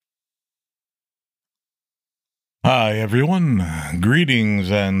Hi, everyone.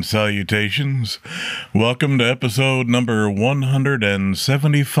 Greetings and salutations. Welcome to episode number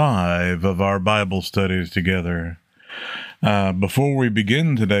 175 of our Bible studies together. Before we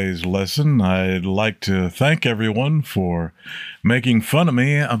begin today's lesson, I'd like to thank everyone for making fun of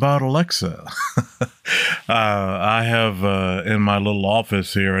me about Alexa. I have in my little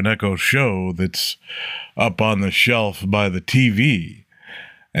office here an Echo Show that's up on the shelf by the TV.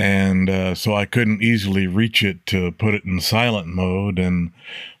 And so I couldn't easily reach it to put it in silent mode. And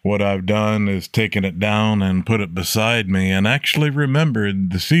what I've done is taken it down and put it beside me, and actually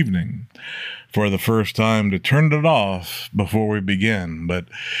remembered this evening for the first time to turn it off before we begin. But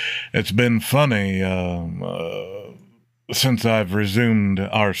it's been funny since I've resumed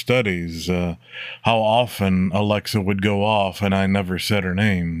our studies, how often Alexa would go off and I never said her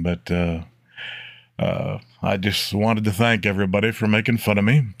name. But I just wanted to thank everybody for making fun of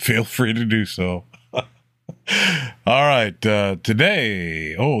me. Feel free to do so. All right,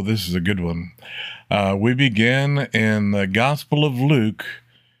 today, this is a good one. We begin in the Gospel of Luke,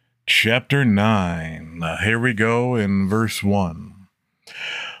 chapter 9. Here we go in verse 1.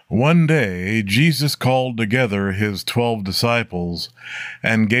 One day, Jesus called together his 12 disciples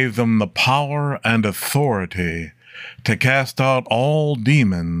and gave them the power and authority to cast out all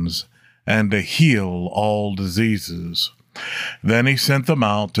demons and to heal all diseases. Then he sent them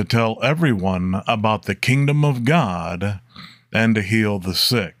out to tell everyone about the kingdom of God and to heal the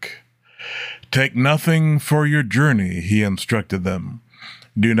sick. Take nothing for your journey, he instructed them.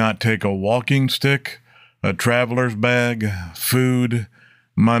 Do not take a walking stick, a traveler's bag, food,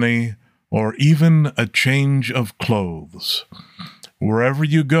 money, or even a change of clothes. Wherever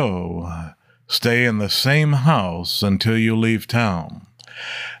you go, stay in the same house until you leave town.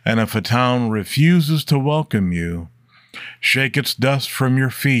 And if a town refuses to welcome you, shake its dust from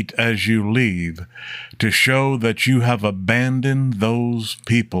your feet as you leave, to show that you have abandoned those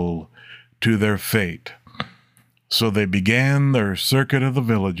people to their fate. So they began their circuit of the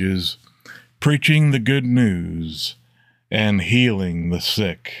villages, preaching the good news and healing the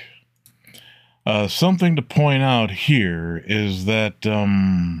sick. Something to point out here is that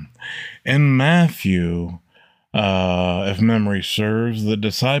in Matthew, if memory serves, the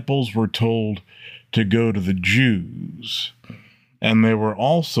disciples were told to go to the Jews, and they were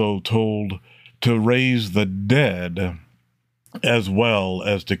also told to raise the dead as well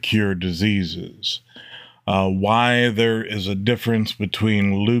as to cure diseases. Why there is a difference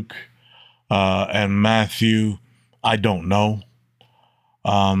between Luke and Matthew, I don't know.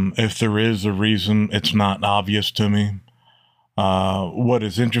 If there is a reason, it's not obvious to me. What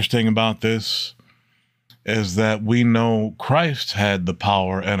is interesting about this is that we know Christ had the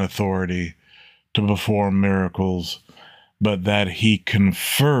power and authority to perform miracles, but that he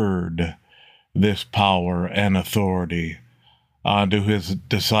conferred this power and authority onto his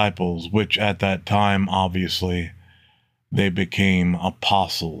disciples, which at that time, obviously, they became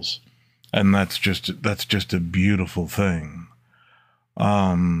apostles. And that's just a beautiful thing.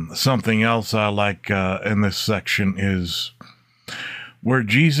 Something else I like in this section is where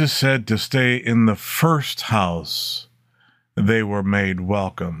Jesus said to stay in the first house, they were made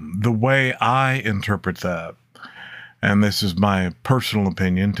welcome. The way I interpret that, and this is my personal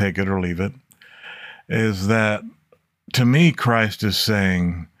opinion, take it or leave it, is that to me, Christ is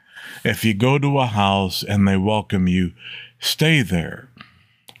saying, if you go to a house and they welcome you, stay there.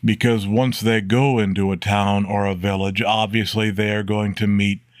 Because once they go into a town or a village, obviously they are going to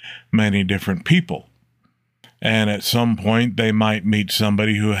meet many different people. And at some point, they might meet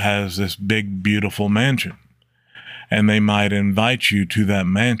somebody who has this big, beautiful mansion. And they might invite you to that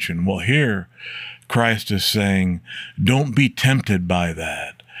mansion. Well, here, Christ is saying, don't be tempted by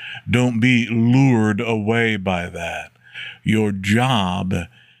that. Don't be lured away by that. Your job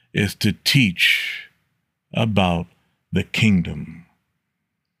is to teach about the kingdom.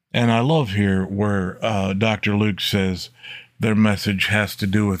 And I love here where Dr. Luke says, their message has to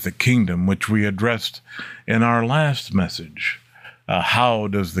do with the kingdom, which we addressed in our last message. How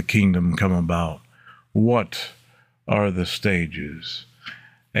does the kingdom come about? What are the stages?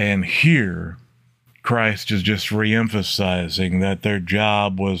 And here, Christ is just re-emphasizing that their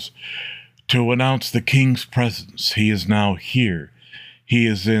job was to announce the king's presence. He is now here. He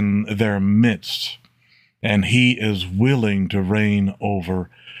is in their midst, and he is willing to reign over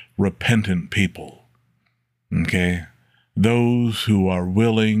repentant people. Okay? Those who are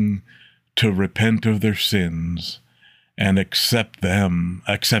willing to repent of their sins and accept him,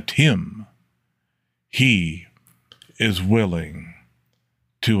 he is willing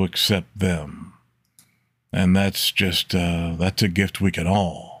to accept them. And that's just, that's a gift we can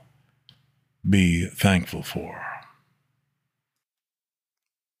all be thankful for.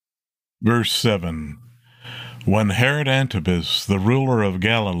 Verse 7. When Herod Antipas, the ruler of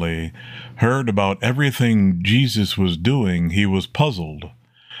Galilee, heard about everything Jesus was doing, he was puzzled.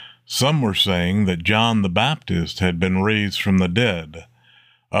 Some were saying that John the Baptist had been raised from the dead.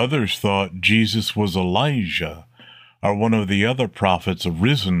 Others thought Jesus was Elijah, or one of the other prophets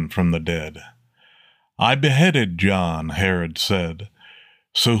risen from the dead. I beheaded John, Herod said.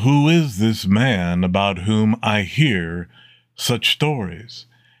 So who is this man about whom I hear such stories?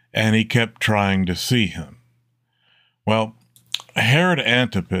 And he kept trying to see him. Well, Herod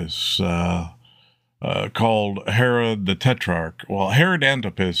Antipas, called Herod the Tetrarch. Well, Herod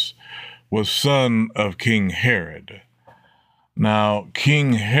Antipas was son of King Herod. Now,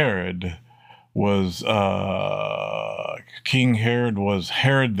 King Herod was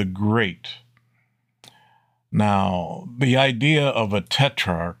Herod the Great. Now, the idea of a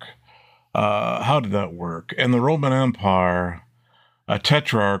tetrarch, how did that work? In the Roman Empire, a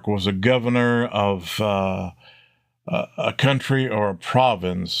tetrarch was a governor of a country or a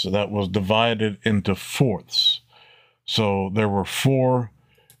province that was divided into fourths. So there were 4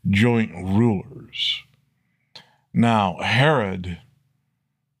 joint rulers. Now, Herod,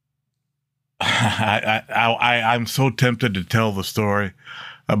 I'm so tempted to tell the story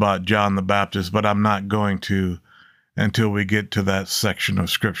about John the Baptist, but I'm not going to until we get to that section of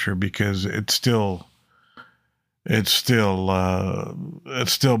Scripture, because it still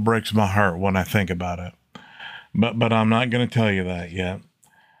breaks my heart when I think about it. But I'm not going to tell you that yet.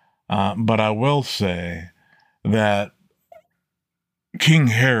 But I will say that King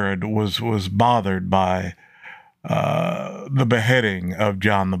Herod was bothered by the beheading of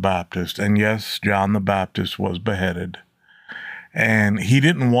John the Baptist. And yes, John the Baptist was beheaded. And he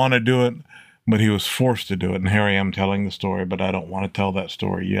didn't want to do it, but he was forced to do it. And here I am telling the story, but I don't want to tell that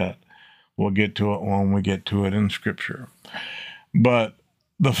story yet. We'll get to it when we get to it in Scripture. But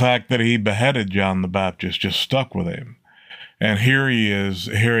the fact that he beheaded John the Baptist just stuck with him. And here he is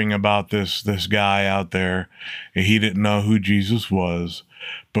hearing about this guy out there. He didn't know who Jesus was,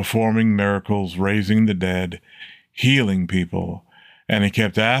 performing miracles, raising the dead, healing people. And he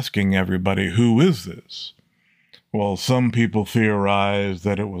kept asking everybody, who is this? Well, some people theorized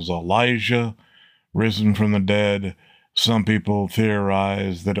that it was Elijah, risen from the dead. Some people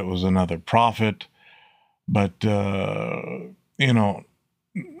theorized that it was another prophet. But,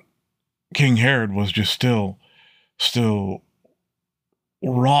 King Herod was just still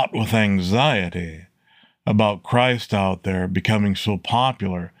wrought with anxiety about Christ out there becoming so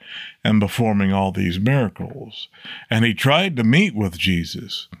popular and performing all these miracles. And he tried to meet with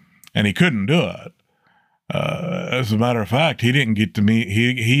Jesus, and he couldn't do it. As a matter of fact, he didn't get to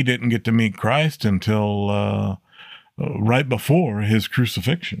meet Christ until right before his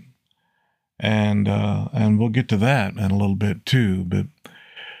crucifixion, and we'll get to that in a little bit too. But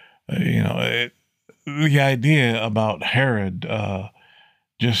the idea about Herod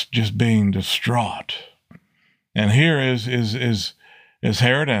just being distraught, and here is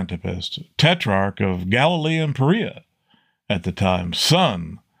Herod Antipas, tetrarch of Galilee and Perea at the time,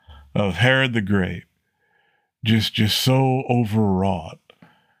 son of Herod the Great. Just so overwrought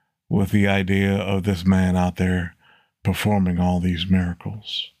with the idea of this man out there performing all these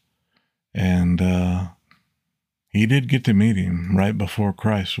miracles. And he did get to meet him right before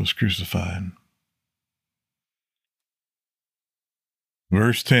Christ was crucified.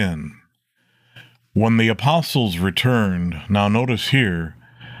 Verse 10. When the apostles returned, now notice here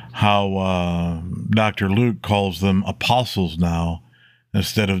how Dr. Luke calls them apostles now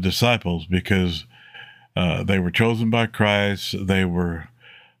instead of disciples, because they were chosen by Christ. They were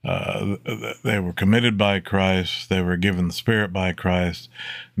committed by Christ. They were given the Spirit by Christ.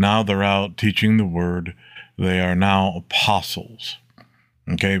 Now they're out teaching the Word. They are now apostles.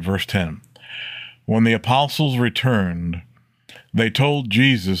 Okay, verse 10. When the apostles returned, they told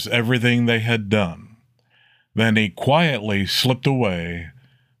Jesus everything they had done. Then he quietly slipped away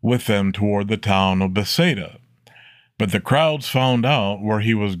with them toward the town of Bethsaida. But the crowds found out where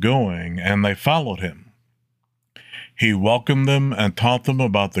he was going, and they followed him. He welcomed them and taught them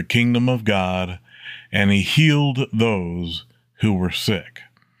about the kingdom of God, and he healed those who were sick.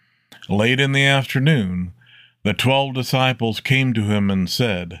 Late in the afternoon, the 12 disciples came to him and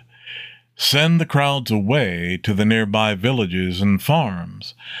said, "Send the crowds away to the nearby villages and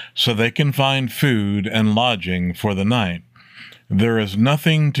farms, so they can find food and lodging for the night. There is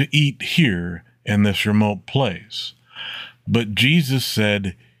nothing to eat here in this remote place." But Jesus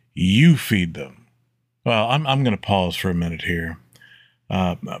said, "You feed them." Well, I'm going to pause for a minute here.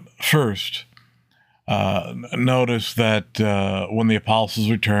 First, notice that when the apostles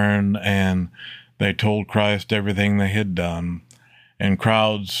returned and they told Christ everything they had done, and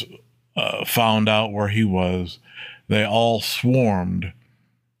crowds found out where he was, they all swarmed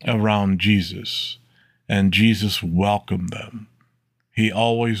around Jesus, and Jesus welcomed them. He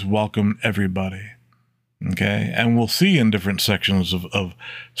always welcomed everybody. Okay, and we'll see in different sections of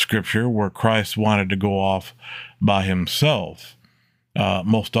Scripture where Christ wanted to go off by himself,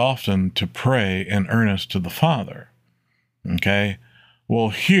 most often to pray in earnest to the Father. Okay, well,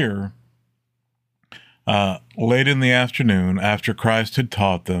 here, late in the afternoon, after Christ had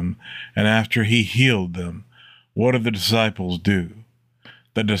taught them and after he healed them, what do the disciples do?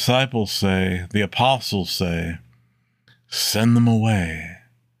 The disciples say, the apostles say, send them away,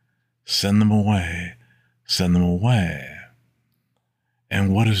 send them away. Send them away.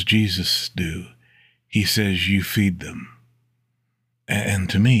 And what does Jesus do? He says, you feed them. And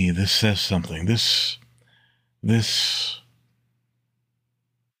to me, this says something. This,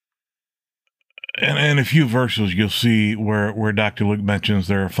 and in a few verses, you'll see where Dr. Luke mentions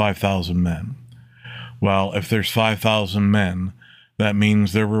there are 5,000 men. Well, if there's 5,000 men, that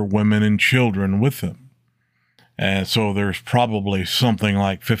means there were women and children with them. And so there's probably something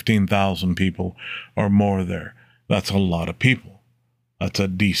like 15,000 people or more there. That's a lot of people. That's a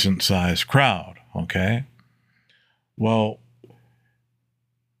decent-sized crowd, okay? Well,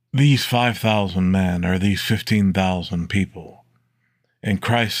 these 5,000 men or these 15,000 people, and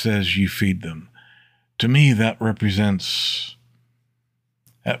Christ says you feed them. To me, that represents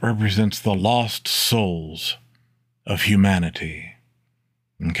the lost souls of humanity,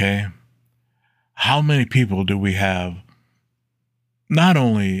 okay? How many people do we have, not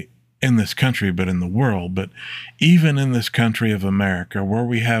only in this country, but in the world, but even in this country of America, where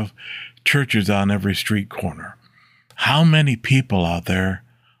we have churches on every street corner? How many people out there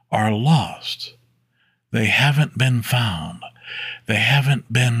are lost? They haven't been found. They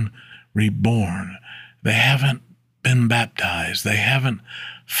haven't been reborn. They haven't been baptized. They haven't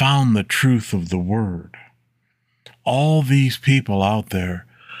found the truth of the word. All these people out there,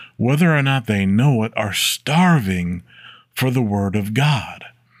 whether or not they know it, are starving for the word of God.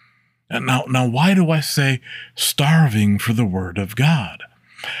 And now, why do I say starving for the word of God?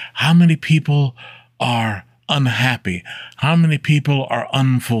 How many people are unhappy? How many people are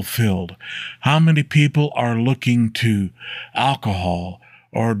unfulfilled? How many people are looking to alcohol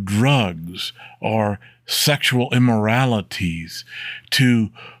or drugs or sexual immoralities to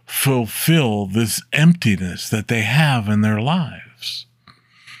fulfill this emptiness that they have in their lives?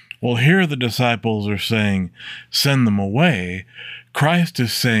 Well, here the disciples are saying, send them away. Christ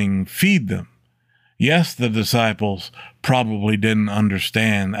is saying, feed them. Yes, the disciples probably didn't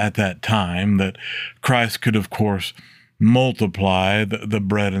understand at that time that Christ could, of course, multiply the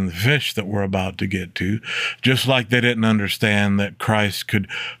bread and the fish that we're about to get to, just like they didn't understand that Christ could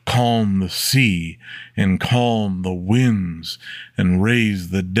calm the sea and calm the winds and raise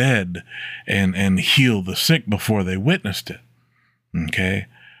the dead and heal the sick before they witnessed it. Okay?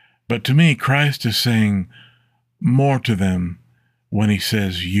 But to me, Christ is saying more to them when he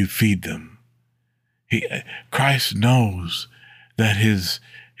says, you feed them. Christ knows that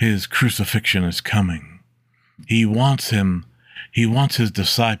his crucifixion is coming. He wants his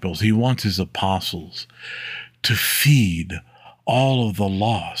disciples, he wants his apostles to feed all of the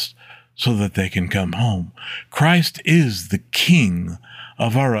lost so that they can come home. Christ is the King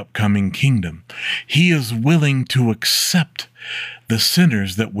of our upcoming kingdom. He is willing to accept the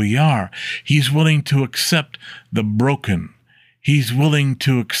sinners that we are. He's willing to accept the broken. He's willing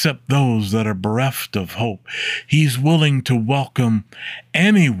to accept those that are bereft of hope. He's willing to welcome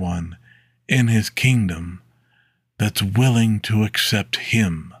anyone in his kingdom that's willing to accept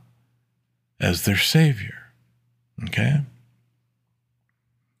him as their Savior. Okay?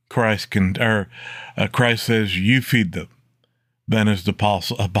 Christ says, you feed them. Then as the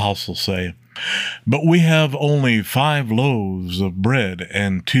apostles say, but we have only 5 loaves of bread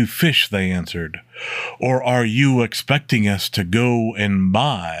and 2 fish, they answered. Or are you expecting us to go and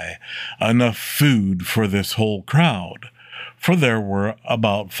buy enough food for this whole crowd? For there were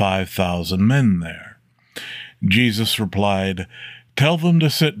about 5,000 men there. Jesus replied, tell them to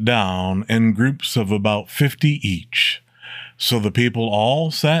sit down in groups of about 50 each. So the people all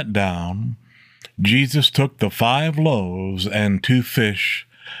sat down. Jesus took the 5 loaves and 2 fish,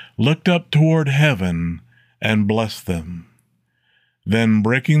 looked up toward heaven, and blessed them. Then,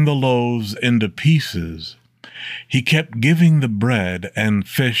 breaking the loaves into pieces, he kept giving the bread and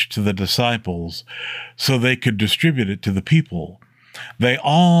fish to the disciples so they could distribute it to the people. They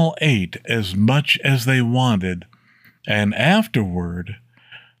all ate as much as they wanted, and afterward,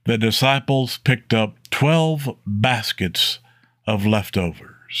 the disciples picked up 12 baskets of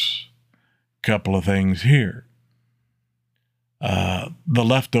leftovers. Couple of things here. the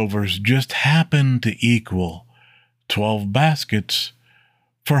leftovers just happened to equal 12 baskets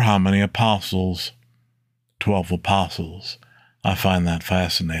for how many apostles? 12 apostles. I find that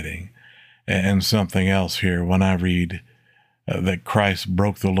fascinating. And something else here, when I read that Christ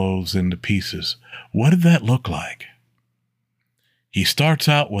broke the loaves into pieces, what did that look like? He starts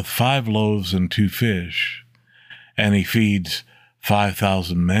out with 5 loaves and 2 fish, and he feeds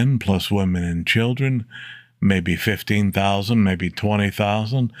 5,000 men plus women and children, maybe 15,000, maybe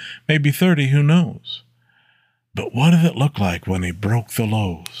 20,000, maybe 30, who knows? But what did it look like when he broke the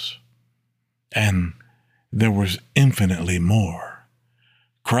loaves? And there was infinitely more.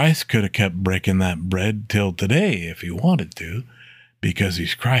 Christ could have kept breaking that bread till today if he wanted to, because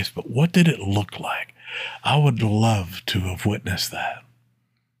he's Christ. But what did it look like? I would love to have witnessed that.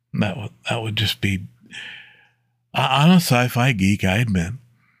 That would just be... I'm a sci-fi geek, I admit.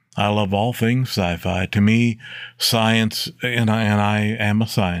 I love all things sci-fi. To me, science, and I am a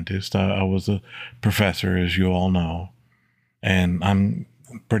scientist. I was a professor, as you all know, and I'm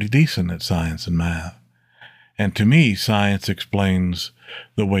pretty decent at science and math. And to me, science explains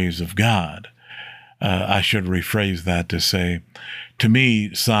the ways of God. I should rephrase that to say, to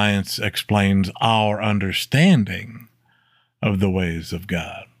me, science explains our understanding of the ways of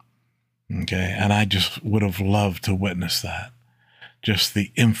God. Okay, and I just would have loved to witness that. Just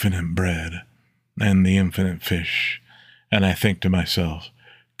the infinite bread and the infinite fish. And I think to myself,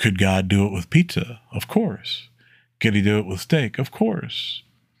 could God do it with pizza? Of course. Could he do it with steak? Of course.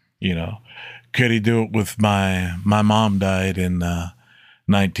 You know, could he do it with my mom died in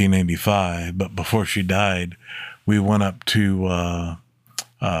 1985, but before she died, we went up to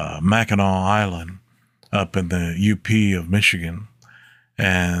Mackinac Island up in the UP of Michigan,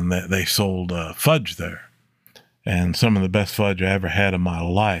 and they sold fudge there. And some of the best fudge I ever had in my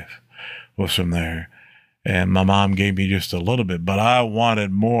life was from there. And my mom gave me just a little bit, but I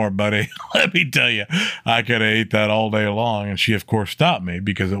wanted more, buddy. Let me tell you, I could have ate that all day long. And she, of course, stopped me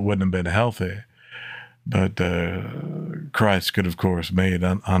because it wouldn't have been healthy. But Christ could, of course, made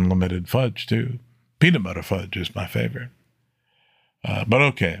unlimited fudge, too. Peanut butter fudge is my favorite. But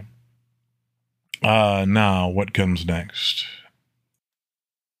okay. Now, what comes next?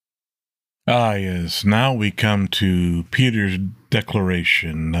 Yes. Now we come to Peter's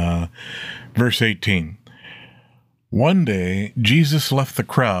declaration, verse 18. One day, Jesus left the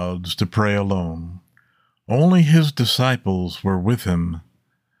crowds to pray alone. Only his disciples were with him.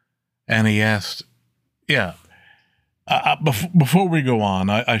 And he asked, before we go on,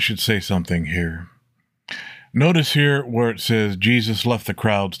 I should say something here. Notice here where it says Jesus left the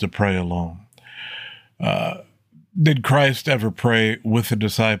crowds to pray alone. Did Christ ever pray with the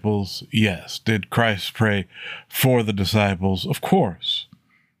disciples? Yes. Did Christ pray for the disciples? Of course.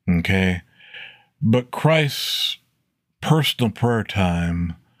 Okay. But Christ's personal prayer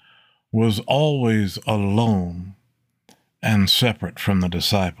time was always alone and separate from the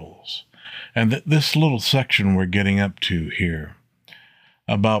disciples. And this little section we're getting up to here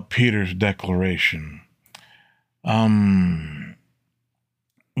about Peter's declaration,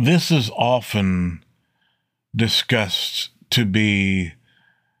 this is often discussed to be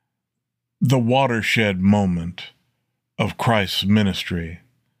the watershed moment of Christ's ministry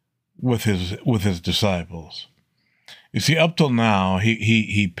with his disciples. You see, up till now,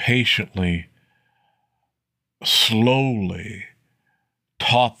 he patiently, slowly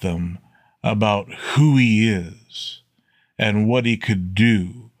taught them about who he is and what he could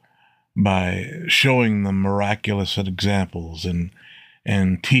do by showing them miraculous examples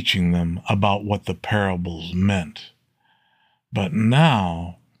and teaching them about what the parables meant. But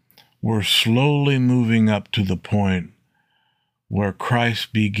now we're slowly moving up to the point where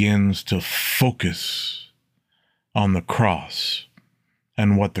Christ begins to focus on the cross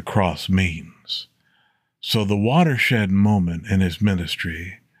and what the cross means. So the watershed moment in his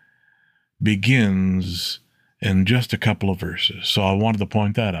ministry begins in just a couple of verses. So I wanted to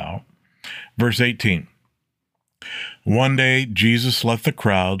point that out. Verse 18. One day, Jesus left the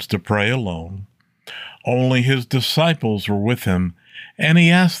crowds to pray alone. Only his disciples were with him, and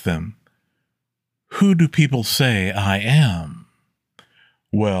he asked them, "Who do people say I am?"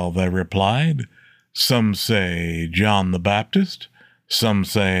 "Well," they replied, "some say John the Baptist, some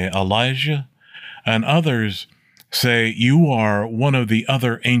say Elijah, and others say you are one of the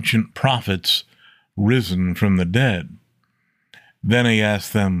other ancient prophets risen from the dead." Then he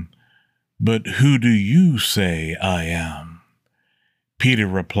asked them, "But who do you say I am?" Peter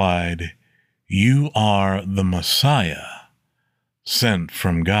replied, "You are the Messiah, sent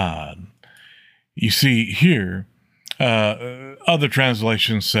from God." You see, here, other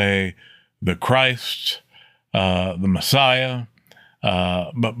translations say the Christ, the Messiah.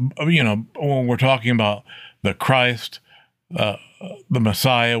 But, when we're talking about the Christ, the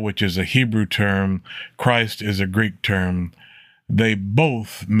Messiah, which is a Hebrew term, Christ is a Greek term, they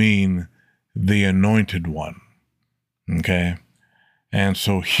both mean the anointed one. Okay? And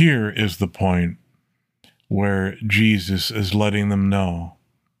so here is the point where Jesus is letting them know,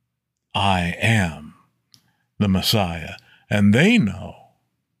 I am the Messiah. And they know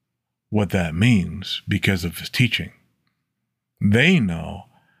what that means because of his teaching. They know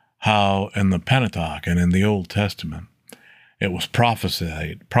how in the Pentateuch and in the Old Testament it was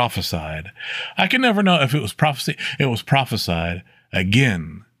prophesied. I can never know if it was prophecy. It was prophesied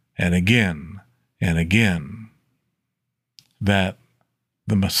again and again and again that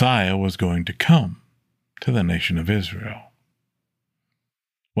the Messiah was going to come to the nation of Israel.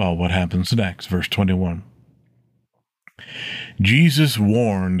 Well, what happens next? Verse 21. Jesus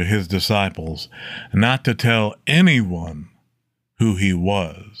warned his disciples not to tell anyone who he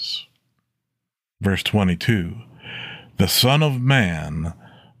was. Verse 22. The Son of Man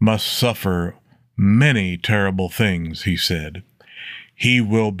must suffer many terrible things, he said. He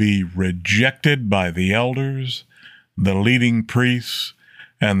will be rejected by the elders, the leading priests,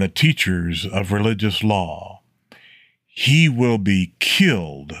 and the teachers of religious law. He will be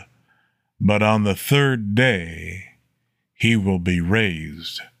killed, but on the third day he will be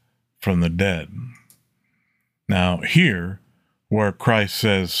raised from the dead. Now here, where Christ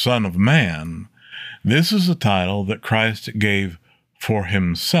says Son of Man, this is a title that Christ gave for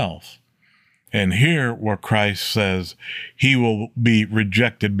himself. And here where Christ says he will be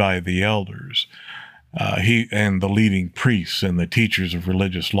rejected by the elders, he and the leading priests and the teachers of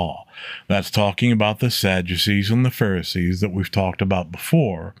religious law. That's talking about the Sadducees and the Pharisees that we've talked about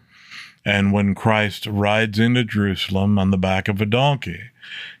before. And when Christ rides into Jerusalem on the back of a donkey,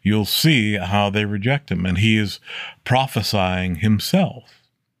 you'll see how they reject him. And he is prophesying himself.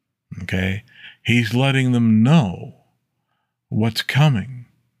 Okay? He's letting them know what's coming.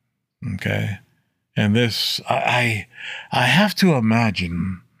 Okay? And this, I have to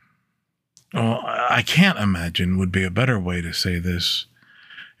imagine, I can't imagine would be a better way to say this.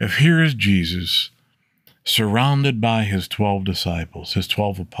 If here is Jesus surrounded by his 12 disciples, his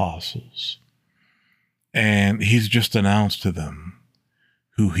 12 apostles, and he's just announced to them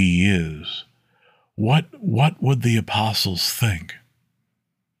who he is, what would the apostles think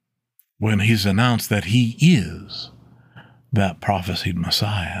when he's announced that he is that prophesied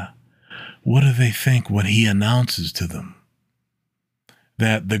Messiah? What do they think when he announces to them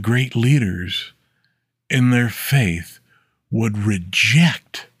that the great leaders in their faith would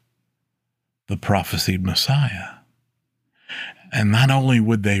reject the prophesied Messiah? And not only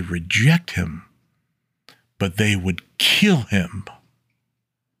would they reject him, but they would kill him.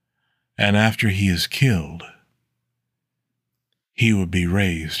 And after he is killed, he would be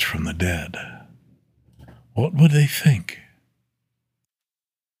raised from the dead. What would they think?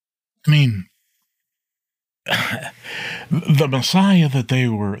 I mean, the Messiah that they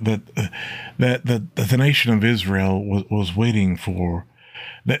were, that the nation of Israel was waiting for,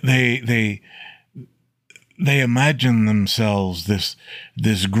 that they imagine themselves this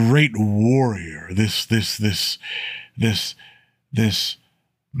great warrior, this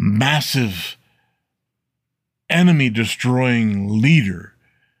massive enemy destroying leader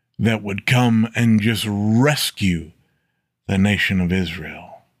that would come and just rescue the nation of Israel.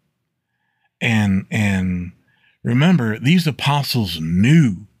 And remember, these apostles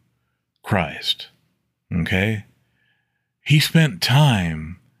knew Christ. Okay? He spent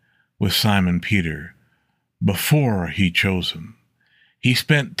time with Simon Peter before he chose him. He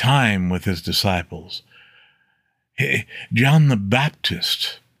spent time with his disciples. John the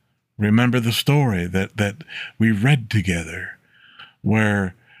Baptist, remember the story that we read together,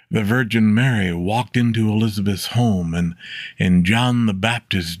 where the Virgin Mary walked into Elizabeth's home and John the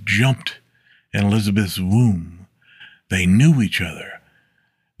Baptist jumped in Elizabeth's womb. They knew each other.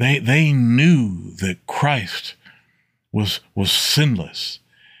 They knew that Christ was sinless.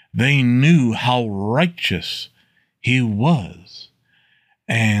 They knew how righteous he was.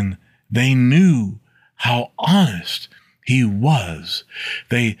 And they knew how honest he was.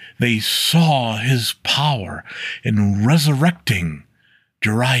 They saw his power in resurrecting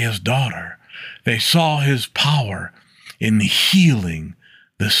Jariah's daughter. They saw his power in healing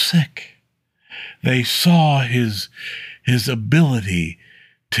the sick. They saw his ability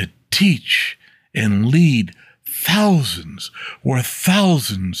to teach and lead thousands, where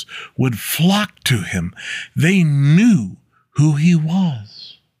thousands would flock to him. They knew who he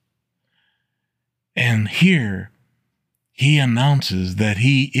was. And here he announces that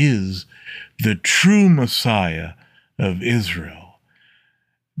he is the true Messiah of Israel.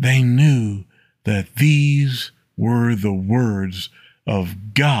 they knew that these were the words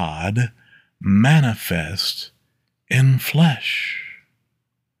of God manifest in flesh.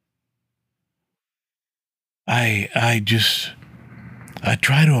 I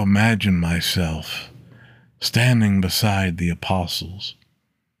try to imagine myself standing beside the apostles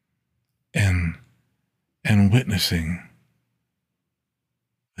and witnessing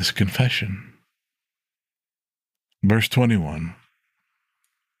this confession. Verse 21.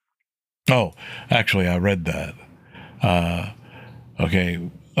 Oh, actually, I read that. Okay.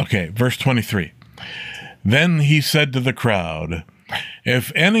 Verse 23. Then he said to the crowd,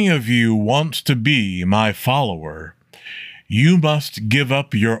 "If any of you wants to be my follower, you must give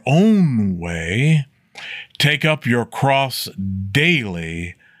up your own way, take up your cross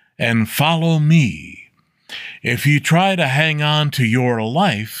daily, and follow me. If you try to hang on to your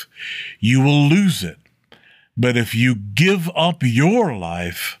life, you will lose it. But if you give up your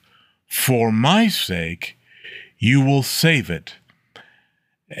life for my sake, you will save it.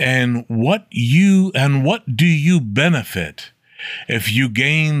 And what do you benefit if you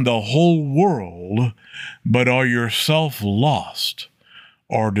gain the whole world, but are yourself lost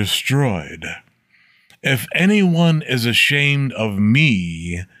or destroyed? If anyone is ashamed of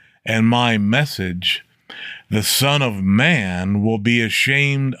me and my message, the Son of Man will be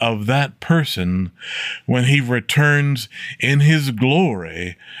ashamed of that person when he returns in his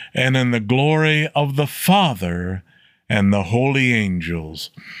glory and in the glory of the Father and the holy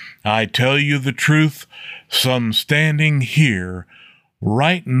angels. I tell you the truth, some standing here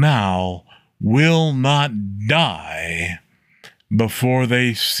right now will not die before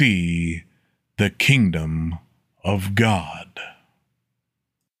they see the kingdom of God."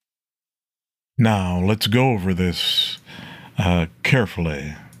 Now, let's go over this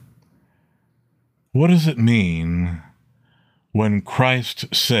carefully. What does it mean when Christ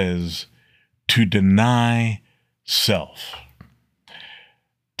says to deny self?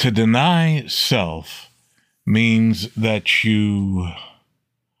 To deny self means that you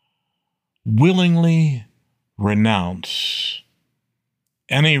willingly renounce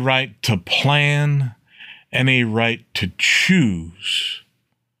any right to plan, any right to choose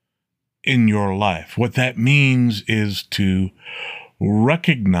in your life. What that means is to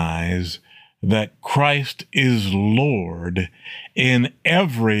recognize that Christ is Lord in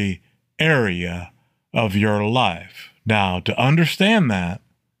every area of your life. Now, to understand that,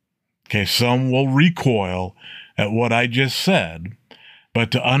 okay, some will recoil at what I just said,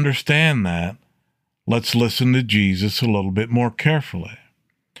 but to understand that, let's listen to Jesus a little bit more carefully.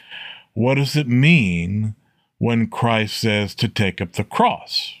 What does it mean when Christ says to take up the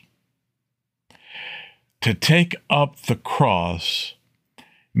cross? To take up the cross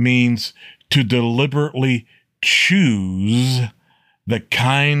means to deliberately choose the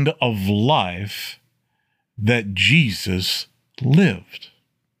kind of life that Jesus lived.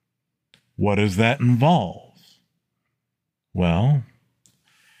 What does that involve? Well,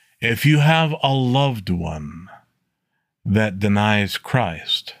 if you have a loved one that denies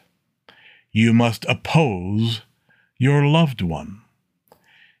Christ, you must oppose your loved one.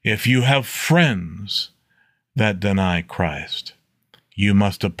 If you have friends that deny Christ, you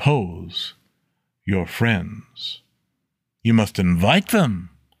must oppose your friends. You must invite them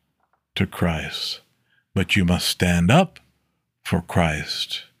to Christ, but you must stand up for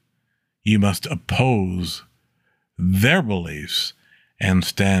Christ. You must oppose their beliefs and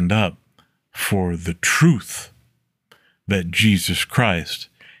stand up for the truth that Jesus Christ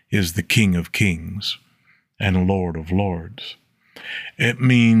is the King of Kings and Lord of Lords. It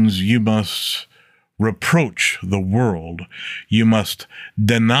means you must reproach the world. You must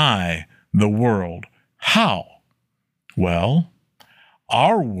deny the world. How? Well,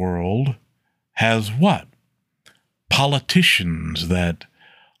 our world has what? Politicians that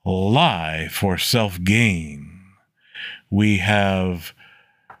lie for self-gain. We have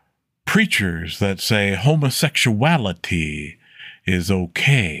preachers that say homosexuality is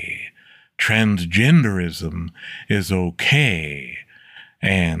okay, transgenderism is okay,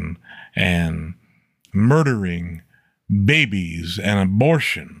 and murdering babies and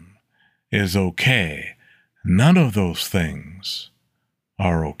abortion is okay. None of those things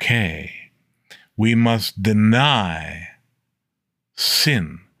are okay. We must deny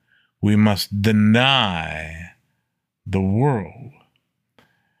sin. We must deny the world.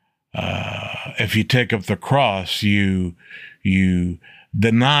 If you take up the cross, you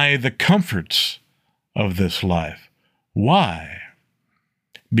deny the comforts of this life. Why?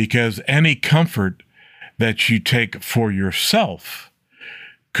 Because any comfort that you take for yourself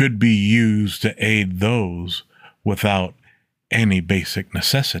could be used to aid those without any basic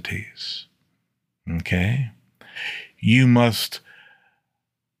necessities. Okay? You must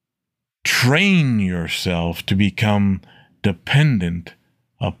train yourself to become dependent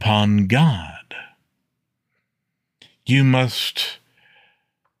upon God. You must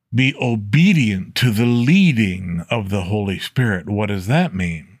be obedient to the leading of the Holy Spirit. What does that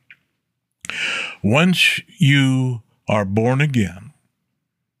mean? Once you are born again,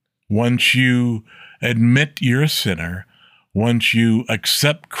 once you admit you're a sinner, once you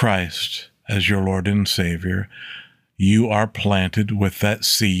accept Christ as your Lord and Savior, you are planted with that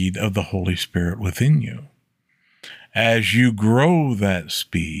seed of the Holy Spirit within you. As you grow that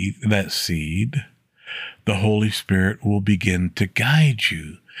seed, the Holy Spirit will begin to guide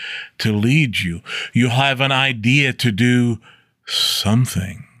you, to lead you. You'll have an idea to do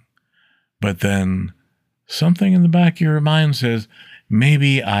something, but then something in the back of your mind says,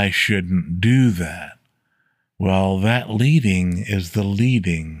 maybe I shouldn't do that. Well, that leading is the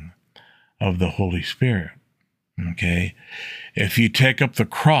leading of the Holy Spirit. Okay? If you take up the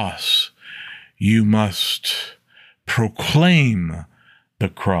cross, you must proclaim the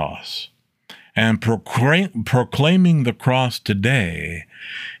cross. And proclaiming the cross today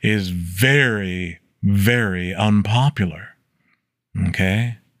is very, very unpopular.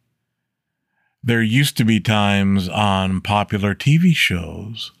 Okay? There used to be times on popular TV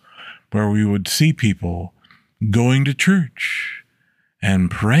shows where we would see people going to church and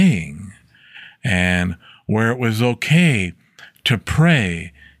praying, and where it was okay to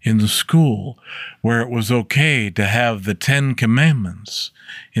pray in the school, where it was okay to have the 10 Commandments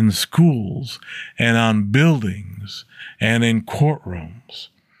in schools and on buildings and in courtrooms.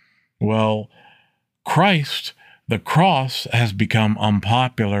 Well, the cross has become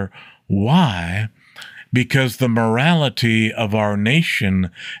unpopular. Why? Because the morality of our nation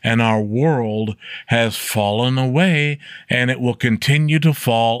and our world has fallen away, and it will continue to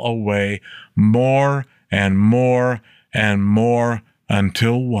fall away more and more and more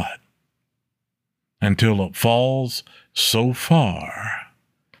until what? Until it falls so far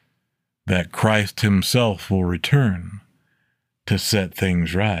that Christ himself will return to set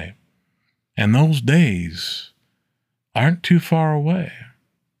things right. And those days aren't too far away.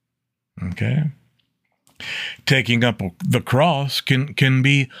 Okay? Taking up the cross can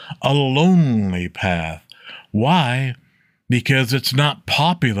be a lonely path. Why? Because it's not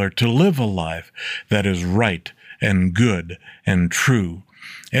popular to live a life that is right and good and true.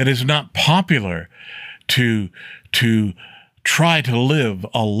 It is not popular to try to live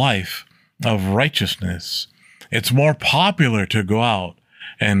a life of righteousness. It's more popular to go out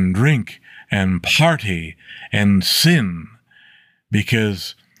and drink and party and sin,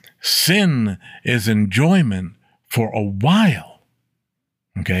 because sin is enjoyment for a while.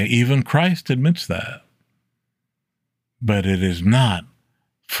 Okay, even Christ admits that. But it is not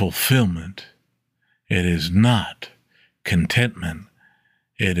fulfillment. It is not contentment.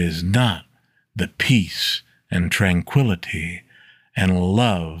 It is not the peace and tranquility and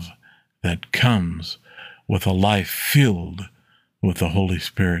love that comes with a life filled with the Holy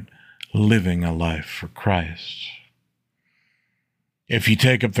Spirit, living a life for Christ. If you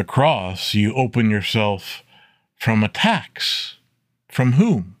take up the cross, you open yourself from attacks. From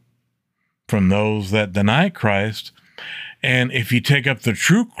whom? From those that deny Christ. And if you take up the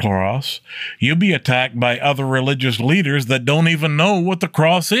true cross, you'll be attacked by other religious leaders that don't even know what the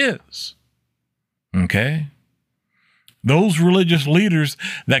cross is. Okay? Those religious leaders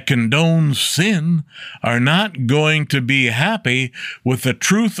that condone sin are not going to be happy with the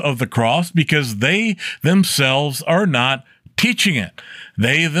truth of the cross, because they themselves are not teaching it.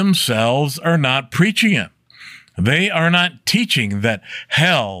 They themselves are not preaching it. They are not teaching that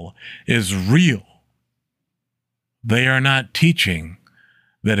hell is real. They are not teaching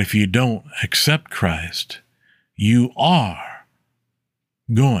that if you don't accept Christ, you are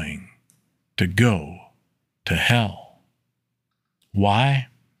going to go to hell. Why?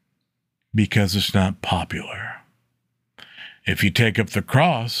 Because it's not popular. If you take up the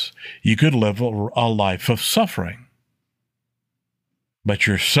cross, you could live a life of suffering. But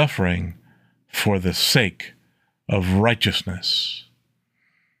you're suffering for the sake of righteousness.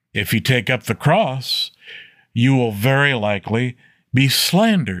 If you take up the cross, you will very likely be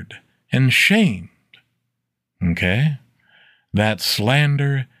slandered and shamed. Okay? That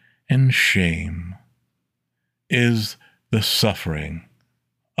slander and shame is the suffering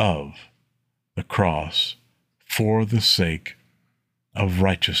of the cross for the sake of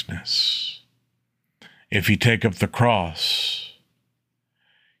righteousness. If you take up the cross,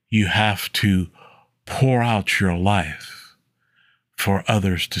 you have to pour out your life for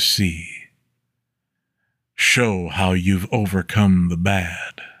others to see. show how you've overcome the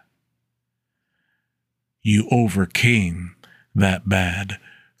bad. You overcame that bad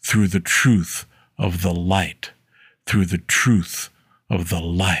through the truth of the light, through the truth of the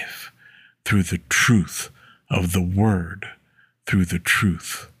life, through the truth of the Word, through the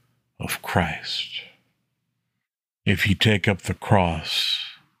truth of Christ. If you take up the cross,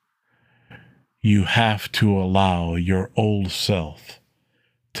 you have to allow your old self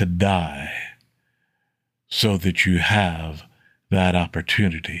to die so that you have that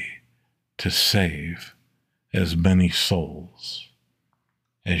opportunity to save as many souls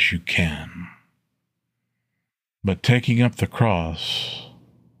as you can. But taking up the cross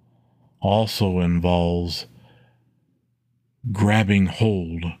also involves grabbing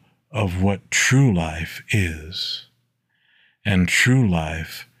hold of what true life is. And true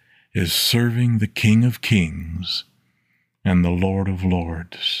life is serving the King of Kings and the Lord of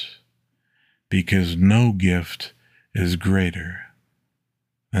Lords, because no gift is greater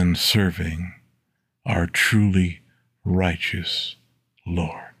than serving our truly righteous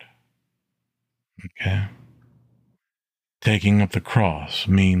Lord. Okay? Taking up the cross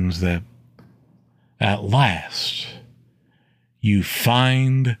means that at last you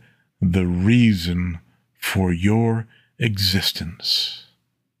find the reason for your existence.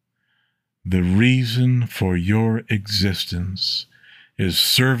 The reason for your existence is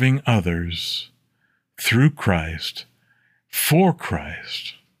serving others through Christ, for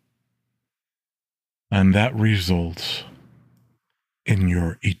Christ, and that results in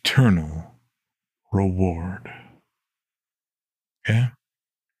your eternal reward. Okay?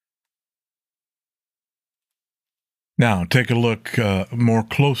 Now, take a look more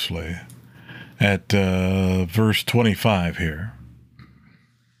closely at verse 25 here.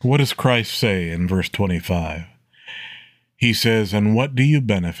 What does Christ say in verse 25? He says, "And what do you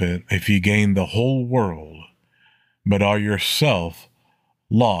benefit if you gain the whole world, but are yourself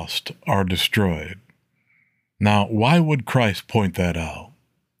lost or destroyed?" Now, why would Christ point that out?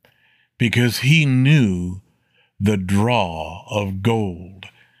 Because he knew the draw of gold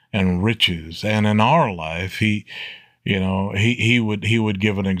and riches. And in our life, he would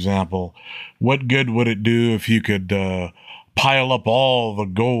give an example. What good would it do if you could pile up all the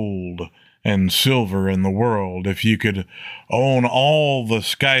gold and silver in the world, if you could own all the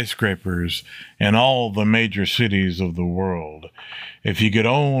skyscrapers in all the major cities of the world, if you could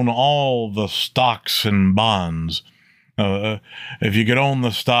own all the stocks and bonds, if you could own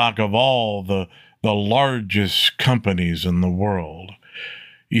the stock of all the largest companies in the world?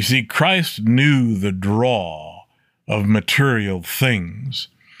 You see, Christ knew the draw of material things.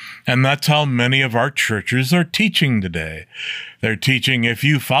 And that's how many of our churches are teaching today. They're teaching, if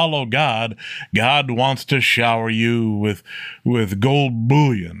you follow God, God wants to shower you with gold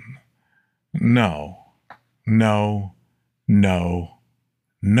bullion. No, no, no,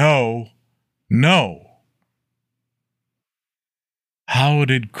 no, no. How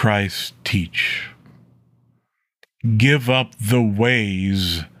did Christ teach? Give up the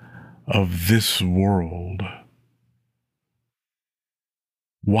ways of this world.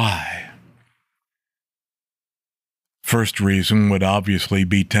 Why? First reason would obviously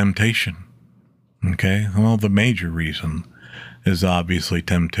be temptation. Okay? Well, the major reason is obviously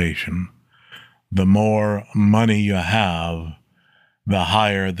temptation. The more money you have, the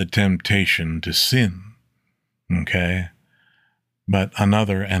higher the temptation to sin. Okay? But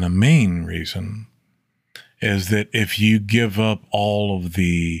another and a main reason is that if you give up all of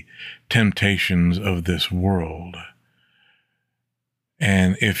the temptations of this world,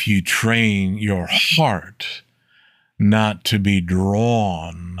 and if you train your heart not to be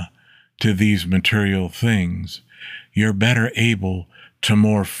drawn to these material things, you're better able to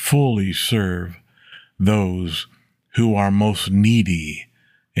more fully serve those who are most needy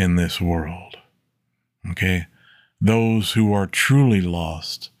in this world. Okay? Those who are truly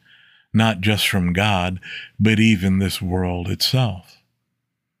lost, not just from God, but even this world itself.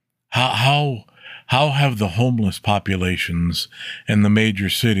 How have the homeless populations in the major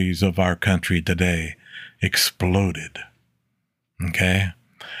cities of our country today exploded? Okay?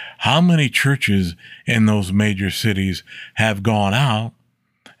 How many churches in those major cities have gone out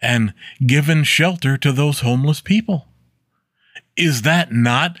and given shelter to those homeless people? Is that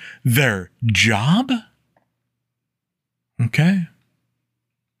not their job? Okay?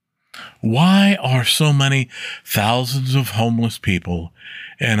 Why are so many thousands of homeless people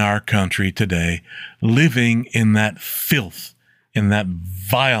in our country today living in that filth, in that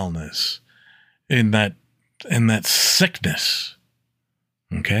vileness, in that sickness?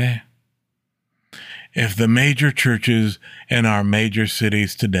 Okay? If the major churches in our major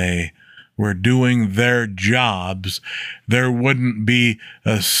cities today were doing their jobs, there wouldn't be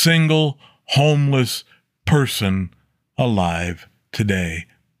a single homeless person alive today.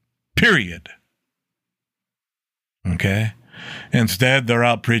 Period. Okay? Instead, they're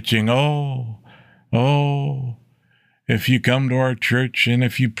out preaching, oh, if you come to our church and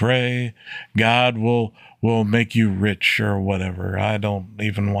if you pray, God will make you rich or whatever. I don't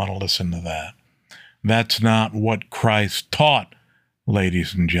even want to listen to that. That's not what Christ taught,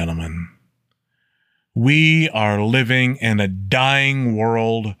 ladies and gentlemen. We are living in a dying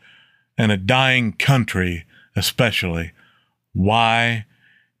world and a dying country, especially. Why?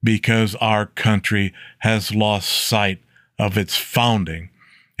 Because our country has lost sight of its founding.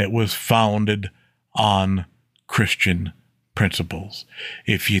 It was founded on Christian principles.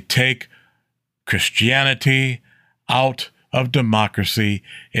 If you take Christianity out of democracy,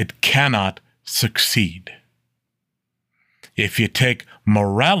 it cannot succeed. If you take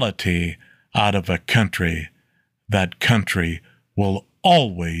morality out of a country, that country will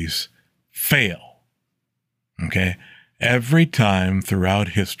always fail. Okay? Every time throughout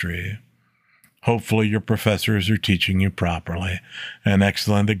history, hopefully your professors are teaching you properly. An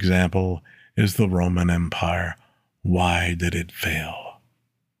excellent example is the Roman Empire. Why did it fail?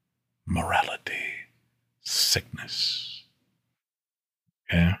 Morality, sickness.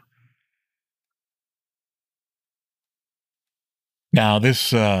 Okay? Now,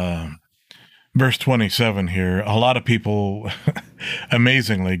 this verse 27 here, a lot of people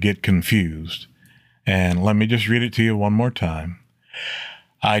amazingly get confused. And let me just read it to you one more time.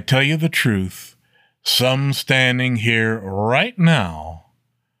 I tell you the truth, some standing here right now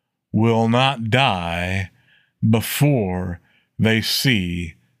will not die before they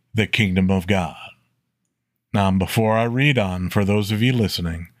see the kingdom of God. Now, before I read on, for those of you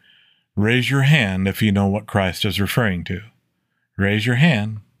listening, raise your hand if you know what Christ is referring to. Raise your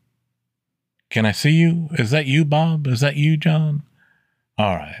hand. Can I see you? Is that you, Bob? Is that you, John?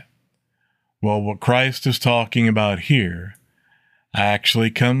 All right. Well, what Christ is talking about here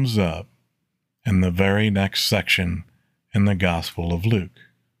actually comes up in the very next section in the Gospel of Luke.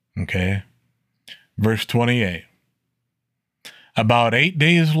 Okay? Verse 28. About 8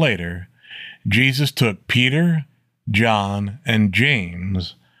 days later, Jesus took Peter, John, and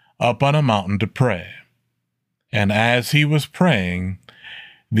James up on a mountain to pray. And as he was praying,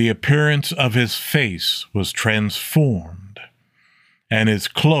 the appearance of his face was transformed, and his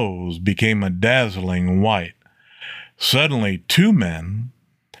clothes became a dazzling white. Suddenly 2 men,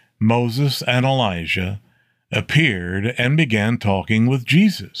 Moses and Elijah, appeared and began talking with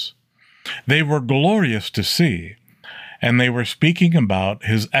Jesus. They were glorious to see, and they were speaking about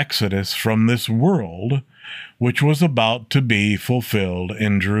his exodus from this world, which was about to be fulfilled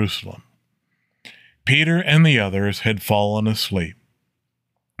in Jerusalem. Peter and the others had fallen asleep.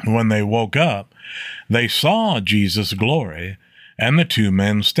 When they woke up, they saw Jesus' glory and the 2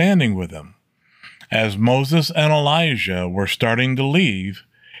 men standing with him. As Moses and Elijah were starting to leave,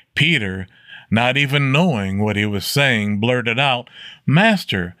 Peter, not even knowing what he was saying, blurted out,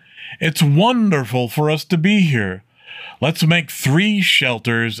 "Master, it's wonderful for us to be here. Let's make 3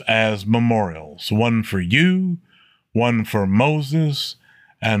 shelters as memorials, one for you, one for Moses,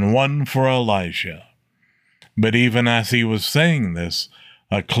 and one for Elijah." But even as he was saying this,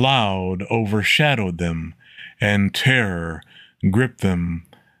 a cloud overshadowed them, and terror gripped them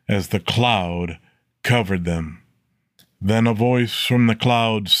as the cloud covered them. Then a voice from the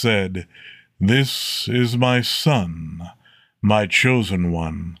cloud said, "This is my Son, my chosen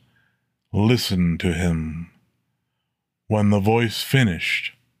one. Listen to him." When the voice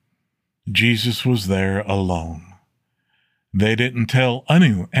finished, Jesus was there alone. They didn't tell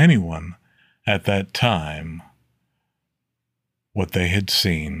anyone at that time what they had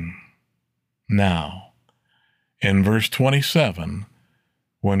seen. Now, in verse 27,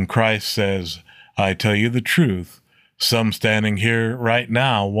 when Christ says, "I tell you the truth, some standing here right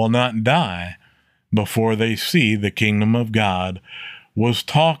now will not die before they see the kingdom of God," was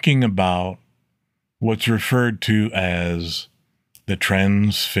talking about what's referred to as the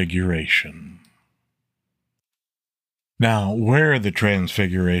Transfiguration. Now, where the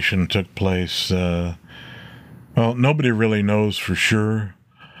Transfiguration took place, well, nobody really knows for sure,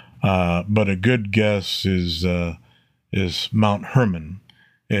 but a good guess is Mount Hermon.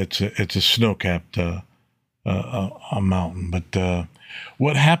 It's a snow-capped a mountain. But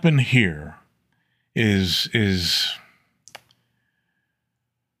what happened here is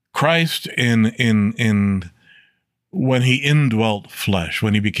Christ in when he indwelt flesh,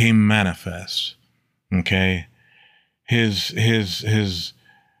 when he became manifest. Okay, his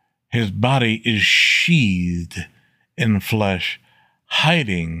body is sheathed in flesh,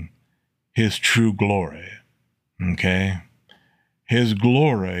 hiding his true glory. Okay? His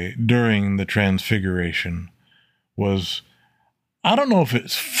glory during the Transfiguration was, I don't know if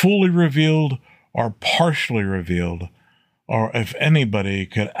it's fully revealed or partially revealed, or if anybody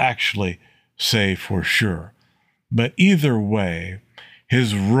could actually say for sure. But either way,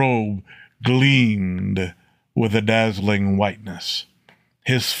 his robe gleamed with a dazzling whiteness.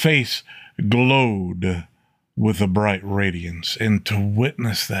 His face glowed with a bright radiance. And to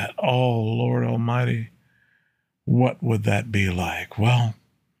witness that, oh, Lord Almighty, what would that be like? Well,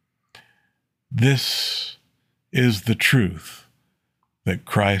 this is the truth that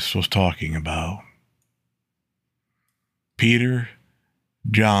Christ was talking about. Peter,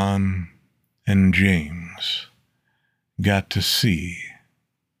 John, and James got to see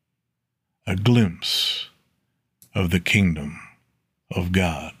a glimpse of the kingdom of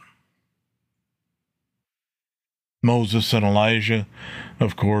God. Moses and Elijah,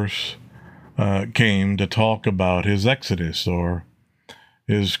 of course, came to talk about his exodus, or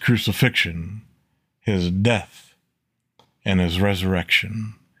his crucifixion, his death, and his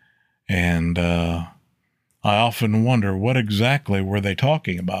resurrection. And I often wonder, what exactly were they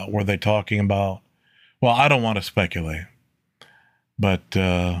talking about? Were they talking about, well, I don't want to speculate, but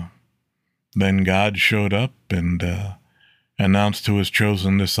then God showed up and announced to his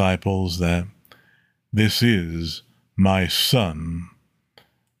chosen disciples that this is my son,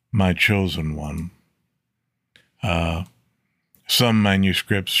 my chosen one. Some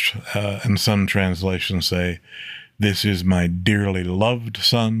manuscripts and some translations say, this is my dearly loved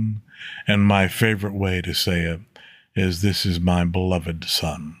son, and my favorite way to say it is, this is my beloved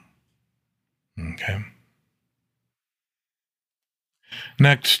son. Okay.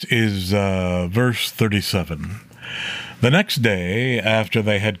 Next is verse 37. The next day, after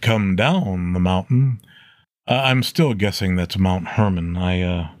they had come down the mountain, I'm still guessing that's Mount Hermon.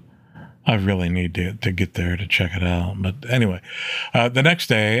 I really need to get there to check it out. But anyway, the next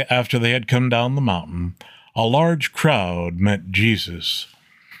day, after they had come down the mountain, a large crowd met Jesus.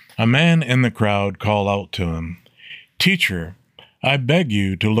 A man in the crowd called out to him, "Teacher, I beg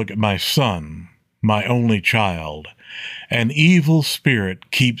you to look at my son, my only child. An evil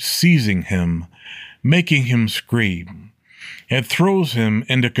spirit keeps seizing him, making him scream. It throws him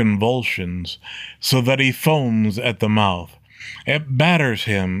into convulsions so that he foams at the mouth. It batters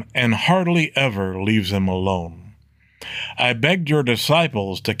him and hardly ever leaves him alone. I begged your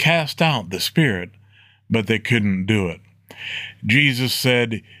disciples to cast out the spirit, but they couldn't do it." Jesus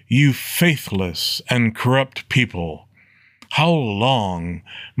said, "You faithless and corrupt people, how long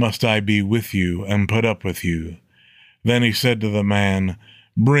must I be with you and put up with you?" Then he said to the man,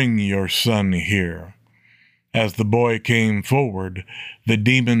 "Bring your son here." As the boy came forward, the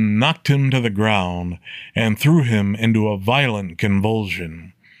demon knocked him to the ground and threw him into a violent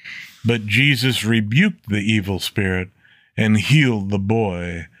convulsion. But Jesus rebuked the evil spirit and healed the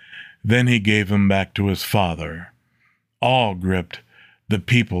boy. Then he gave him back to his father. Awe gripped the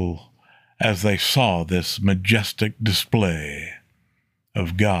people as they saw this majestic display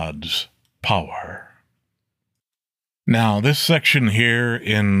of God's power. Now, this section here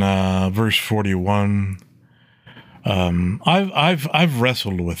in verse 41, I've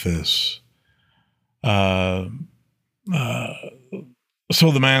wrestled with this. So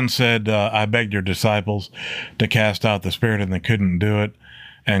the man said, "I begged your disciples to cast out the spirit, and they couldn't do it."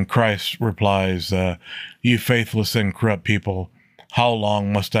 And Christ replies, "You faithless and corrupt people, how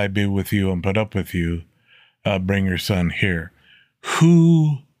long must I be with you and put up with you? Bring your son here."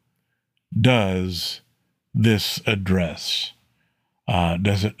 Who does this address?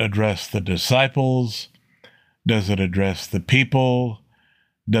 Does it address the disciples? Does it address the people?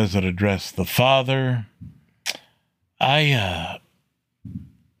 Does it address the Father? I'm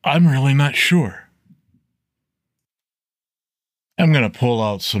really not sure. I'm going to pull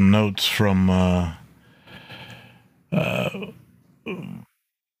out some notes from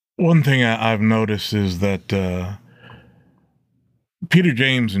one thing I've noticed is that Peter,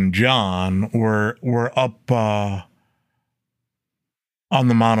 James, and John were up on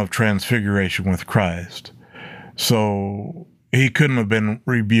the Mount of Transfiguration with Christ. So he couldn't have been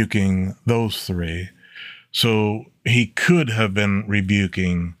rebuking those three. So he could have been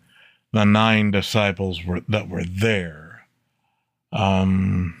rebuking the 9 disciples that were there.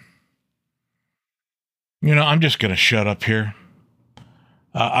 I'm just going to shut up here.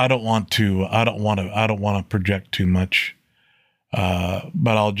 I don't want to project too much.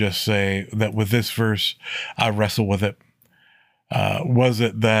 But I'll just say that with this verse, I wrestle with it. Was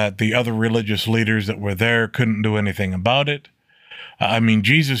it that the other religious leaders that were there couldn't do anything about it? I mean,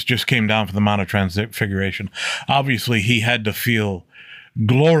 Jesus just came down from the Mount of Transfiguration. Obviously, he had to feel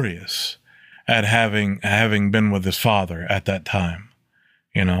glorious at having been with his father at that time.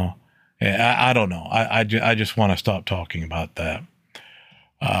 You know, I don't know. I just want to stop talking about that.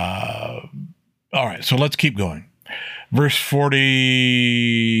 All right, so let's keep going. Verse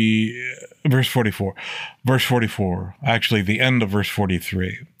 40, verse 44, verse 44, actually the end of verse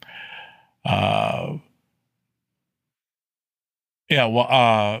 43. Let's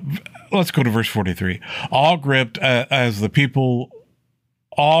go to verse 43. All gripped the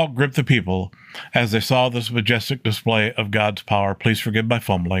people as they saw this majestic display of God's power. Please forgive my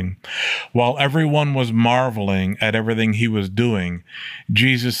fumbling. While everyone was marveling at everything he was doing,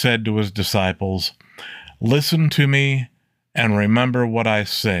 Jesus said to his disciples, "Listen to me and remember what I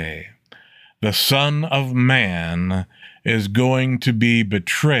say. The Son of Man is going to be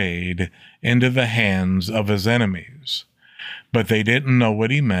betrayed into the hands of his enemies." But they didn't know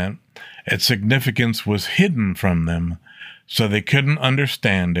what he meant. Its significance was hidden from them, so they couldn't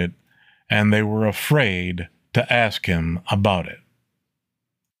understand it, and they were afraid to ask him about it.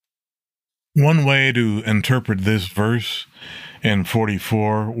 One way to interpret this verse in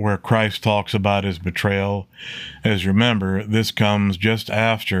 44, where Christ talks about his betrayal, is, remember, this comes just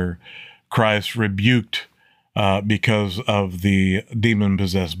after Christ rebuked because of the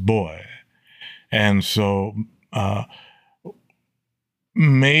demon-possessed boy. And so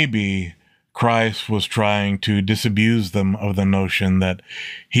maybe Christ was trying to disabuse them of the notion that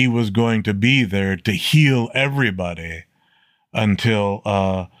he was going to be there to heal everybody until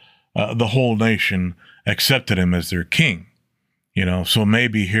the whole nation accepted him as their king. You know, so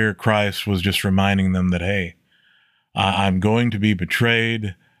maybe here Christ was just reminding them that, hey, I'm going to be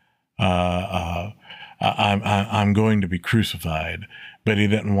betrayed. I'm going to be crucified. But he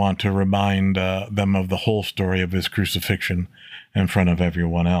didn't want to remind them of the whole story of his crucifixion in front of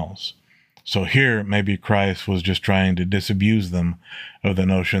everyone else. So here, maybe Christ was just trying to disabuse them of the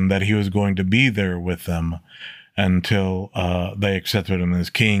notion that he was going to be there with them until they accepted him as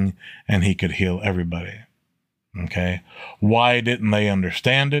king and he could heal everybody. Okay. Why didn't they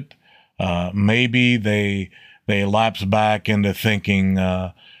understand it? Maybe they lapsed back into thinking,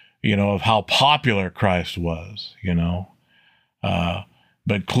 of how popular Christ was,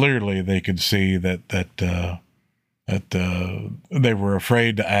 but clearly they could see that they were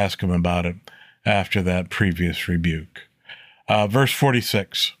afraid to ask him about it after that previous rebuke. Verse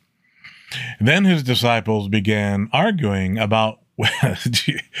 46. Then his disciples began arguing about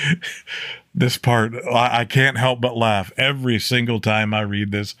this part. I can't help but laugh every single time I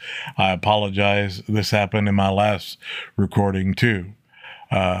read this. I apologize. This happened in my last recording too,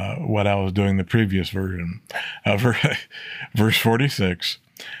 when I was doing the previous version. Verse 46.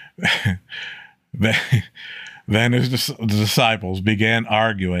 Then his disciples began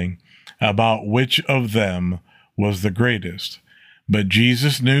arguing about which of them was the greatest. But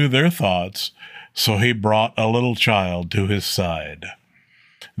Jesus knew their thoughts, so he brought a little child to his side.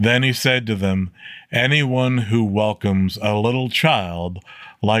 Then he said to them, "Anyone who welcomes a little child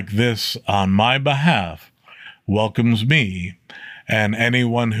like this on my behalf welcomes me, and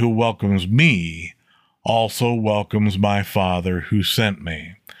anyone who welcomes me also welcomes my Father who sent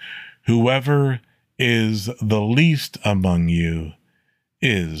me. Whoever is the least among you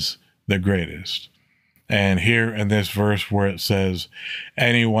is the greatest." And here in this verse where it says,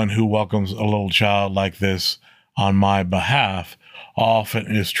 anyone who welcomes a little child like this on my behalf,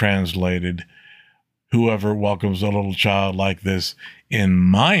 often is translated, whoever welcomes a little child like this in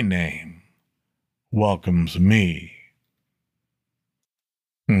my name welcomes me.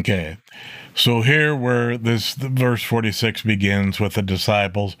 Okay, so here where the verse 46 begins with the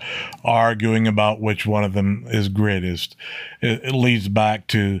disciples arguing about which one of them is greatest, it leads back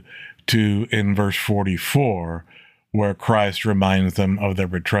to in verse 44, where Christ reminds them of their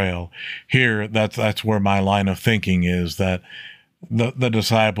betrayal. Here, that's where my line of thinking is, that the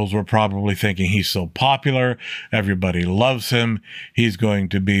disciples were probably thinking, he's so popular, everybody loves him, he's going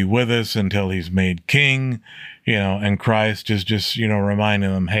to be with us until he's made king, and Christ is just,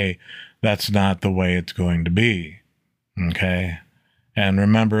 reminding them, hey, that's not the way it's going to be. Okay. And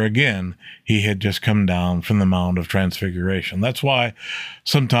remember, again, he had just come down from the Mount of Transfiguration. That's why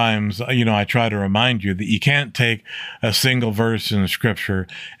sometimes, I try to remind you that you can't take a single verse in Scripture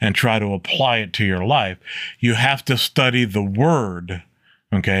and try to apply it to your life. You have to study the Word,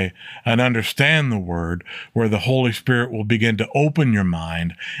 okay, and understand the Word, where the Holy Spirit will begin to open your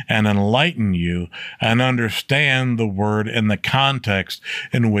mind and enlighten you and understand the Word in the context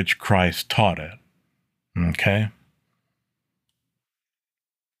in which Christ taught it. Okay?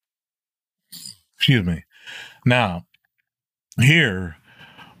 Excuse me. Now, here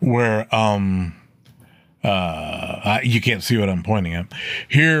where You can't see what I'm pointing at.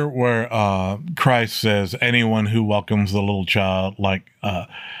 Here where Christ says, anyone who welcomes the little child like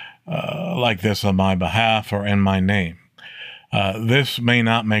this on my behalf or in my name. This may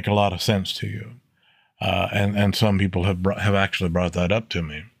not make a lot of sense to you. And some people have actually brought that up to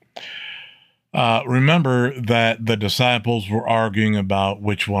me. Remember that the disciples were arguing about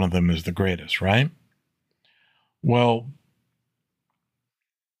which one of them is the greatest, right? Well,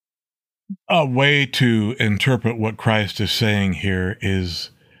 a way to interpret what Christ is saying here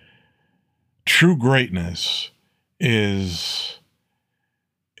is true greatness is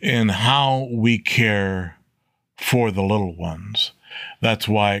in how we care for the little ones. That's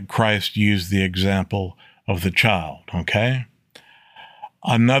why Christ used the example of the child, okay?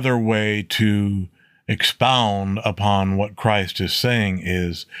 Another way to expound upon what Christ is saying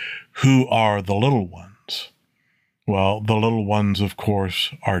is, who are the little ones? Well, the little ones, of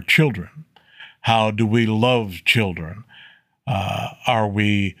course, are children. How do we love children? Are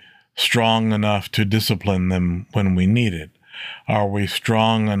we strong enough to discipline them when we need it? Are we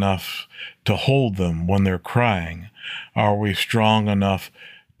strong enough to hold them when they're crying? Are we strong enough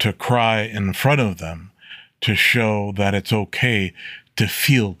to cry in front of them to show that it's okay to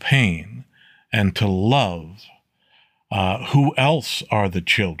feel pain and to love? Who else are the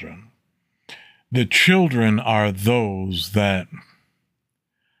children? The children are those that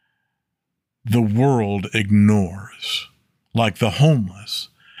the world ignores, like the homeless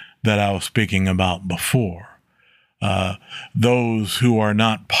that I was speaking about before. Those who are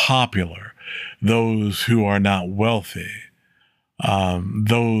not popular, those who are not wealthy,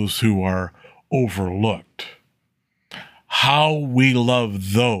 those who are overlooked. How we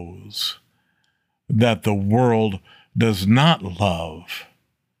love those that the world does not love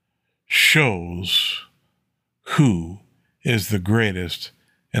shows who is the greatest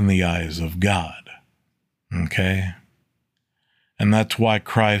in the eyes of God. Okay? And that's why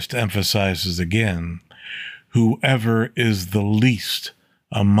Christ emphasizes again, whoever is the least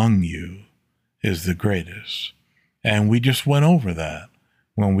among you is the greatest. And we just went over that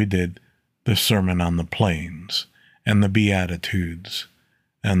when we did the Sermon on the Plains and the Beatitudes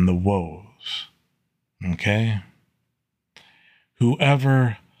and the woes. Okay?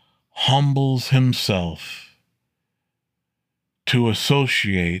 Whoever humbles himself to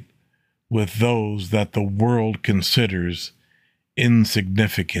associate with those that the world considers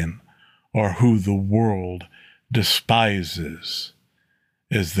insignificant or who the world despises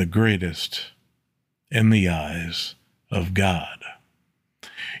is the greatest in the eyes of God.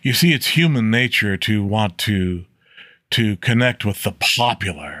 You see, it's human nature to want to connect with the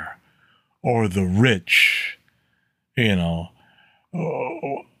popular or the rich, you know.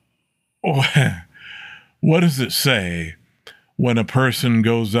 What does it say when a person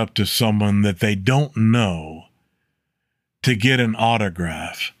goes up to someone that they don't know to get an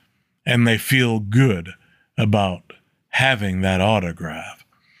autograph and they feel good about having that autograph?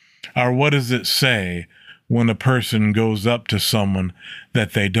 Or what does it say when a person goes up to someone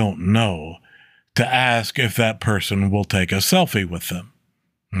that they don't know to ask if that person will take a selfie with them?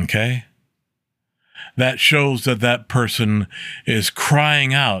 Okay? That shows that that person is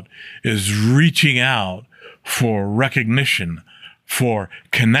crying out, is reaching out for recognition, for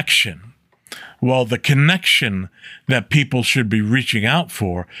connection. Well, the connection that people should be reaching out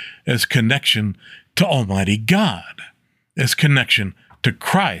for is connection to Almighty God, is connection to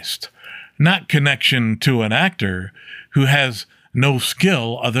Christ, not connection to an actor who has no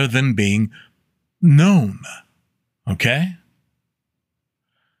skill other than being known. Okay?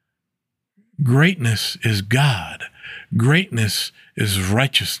 Greatness is God. Greatness is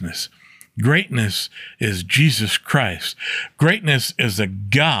righteousness. Greatness is Jesus Christ. Greatness is a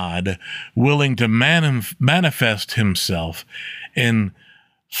God willing to manifest himself in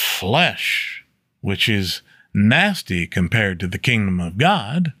flesh, which is nasty compared to the kingdom of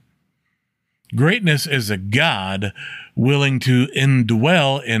God. Greatness is a God willing to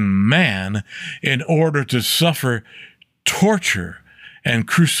indwell in man in order to suffer torture and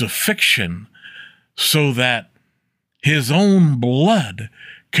crucifixion so that his own blood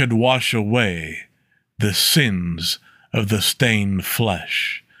could wash away the sins of the stained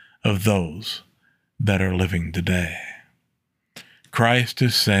flesh of those that are living today. Christ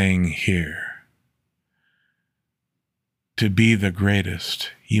is saying here, to be the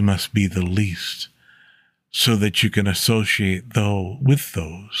greatest, you must be the least, so that you can associate with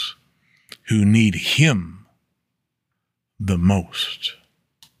those who need him the most.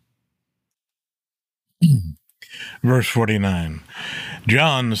 Verse 49,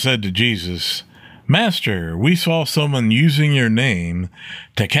 John said to Jesus, Master, we saw someone using your name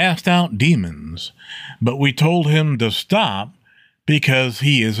to cast out demons, but we told him to stop because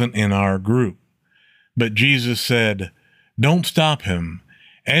he isn't in our group. But Jesus said, don't stop him.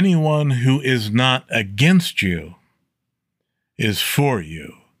 Anyone who is not against you is for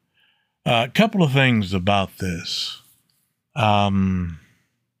you. A couple of things about this.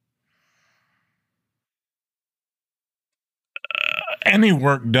 Any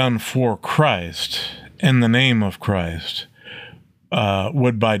work done for Christ in the name of Christ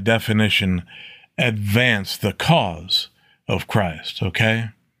would by definition advance the cause of Christ, okay?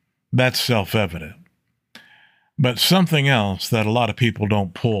 That's self-evident. But something else that a lot of people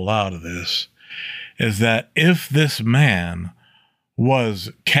don't pull out of this is that if this man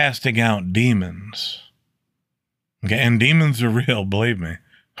was casting out demons, okay, and demons are real, believe me,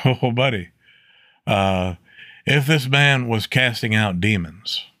 oh buddy, if this man was casting out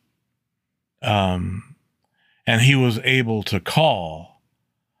demons, and he was able to call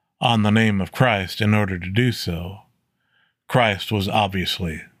on the name of Christ in order to do so, Christ was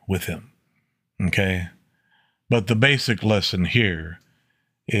obviously with him, okay? But the basic lesson here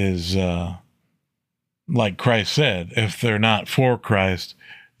is, like Christ said, if they're not for Christ,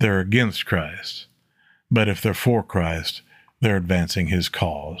 they're against Christ. But if they're for Christ, they're advancing his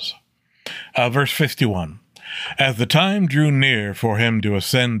cause. Verse 51, as the time drew near for him to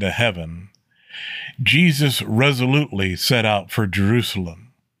ascend to heaven, Jesus resolutely set out for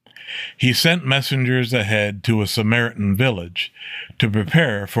Jerusalem. He sent messengers ahead to a Samaritan village to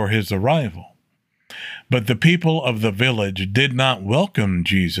prepare for his arrival. But the people of the village did not welcome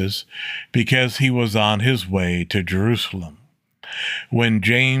Jesus because he was on his way to Jerusalem. When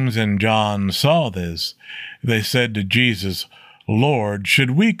James and John saw this, they said to Jesus, Lord,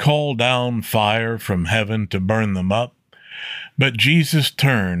 should we call down fire from heaven to burn them up? But Jesus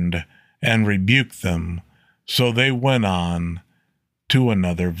turned and rebuked them, so they went on to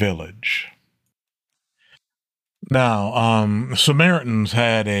another village. Now, Samaritans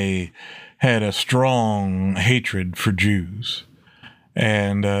had a strong hatred for Jews,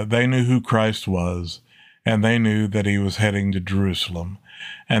 and they knew who Christ was, and they knew that he was heading to Jerusalem,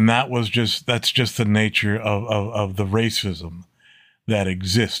 and that's just the nature of the racism that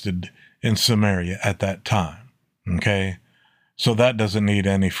existed in Samaria at that time. Okay, so that doesn't need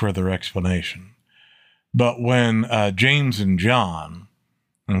any further explanation. But when James and John,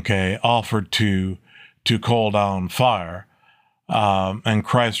 okay, offered to call down fire, and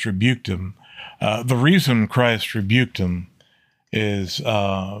Christ rebuked him. The reason Christ rebuked him is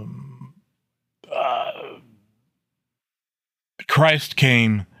Christ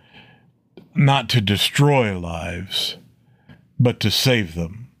came not to destroy lives, but to save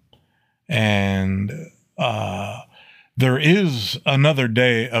them. And there is another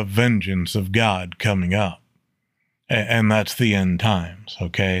day of vengeance of God coming up, and that's the end times,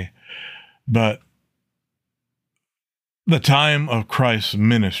 okay? But the time of Christ's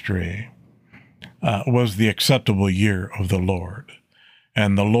ministry was the acceptable year of the Lord,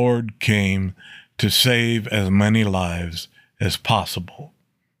 and the Lord came to save as many lives as possible,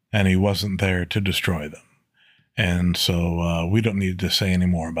 and he wasn't there to destroy them. And so we don't need to say any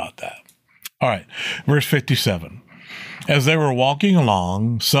more about that. All right, verse 57. As they were walking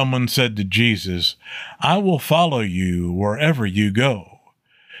along, someone said to Jesus, I will follow you wherever you go.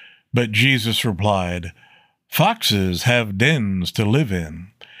 But Jesus replied, Foxes have dens to live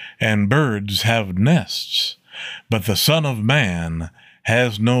in, and birds have nests, but the Son of Man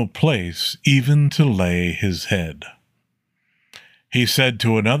has no place even to lay his head. He said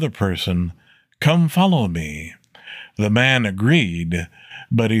to another person, Come follow me. The man agreed,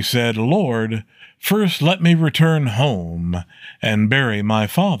 but he said, Lord, first let me return home and bury my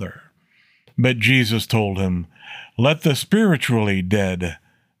father. But Jesus told him, Let the spiritually dead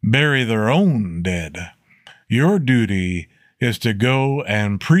bury their own dead. Your duty is to go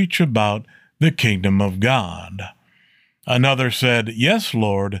and preach about the kingdom of God. Another said, Yes,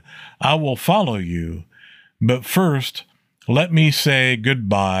 Lord, I will follow you, but first let me say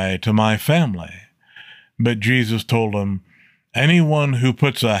goodbye to my family. But Jesus told him, Anyone who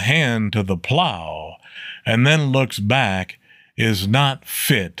puts a hand to the plow and then looks back is not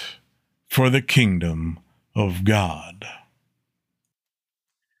fit for the kingdom of God.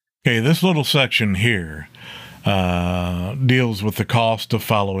 Okay, this little section here deals with the cost of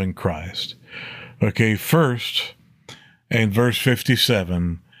following Christ. Okay, first, in verse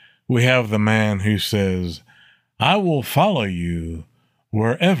 57, we have the man who says, I will follow you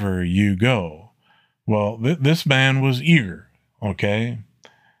wherever you go. Well, this man was eager, okay?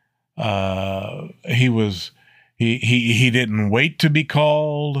 He didn't wait to be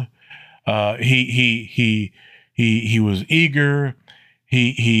called. He was eager.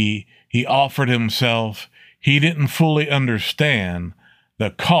 He offered himself. He didn't fully understand the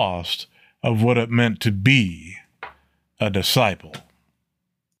cost of what it meant to be a disciple.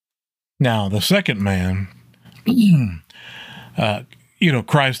 Now, the second man,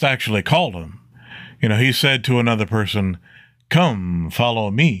 Christ actually called him. He said to another person, "Come,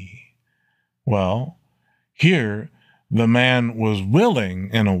 follow me." Well, here, the man was willing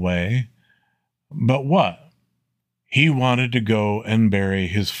in a way, but what? He wanted to go and bury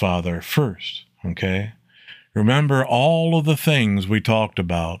his father first, okay? Remember all of the things we talked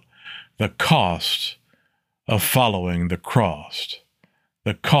about, the cost of following the cross,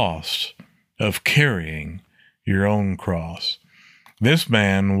 the cost of carrying your own cross. This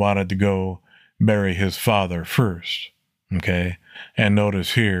man wanted to go bury his father first, okay? And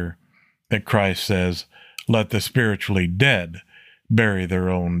notice here that Christ says, let the spiritually dead bury their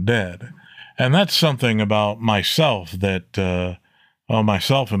own dead. And that's something about myself that,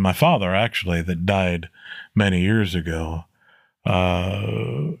 myself and my father, actually, that died many years ago.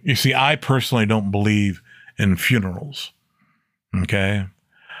 You see, I personally don't believe in funerals, okay?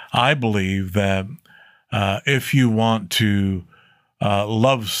 I believe that if you want to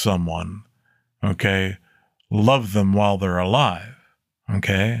love someone, okay, love them while they're alive,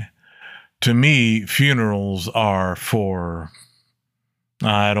 okay? To me, funerals are for,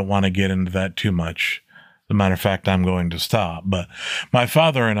 I don't want to get into that too much. As a matter of fact, I'm going to stop. But my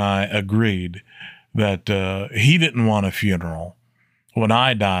father and I agreed that he didn't want a funeral. When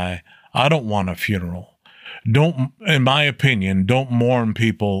I die, I don't want a funeral. In my opinion, don't mourn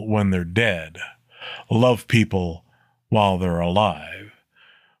people when they're dead. Love people while they're alive.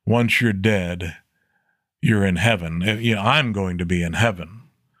 Once you're dead, you're in heaven. I'm going to be in heaven.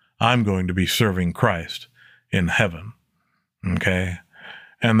 I'm going to be serving Christ in heaven. Okay?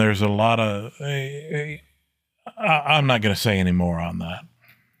 And there's a lot of, I'm not going to say any more on that.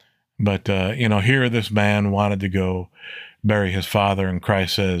 But, here this man wanted to go bury his father, and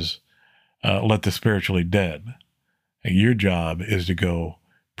Christ says, let the spiritually dead. And your job is to go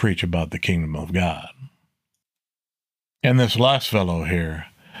preach about the kingdom of God. And this last fellow here,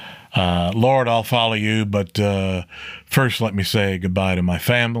 Lord, I'll follow you, but first let me say goodbye to my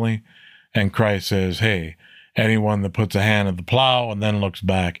family. And Christ says, hey, anyone that puts a hand in the plow and then looks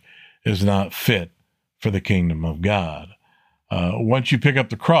back is not fit for the kingdom of God. Once you pick up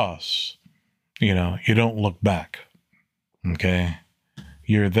the cross, you don't look back, okay?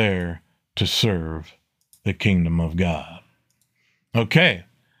 You're there to serve the kingdom of God. Okay,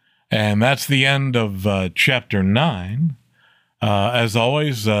 and that's the end of chapter 9. As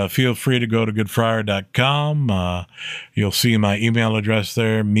always, feel free to go to goodfriar.com. You'll see my email address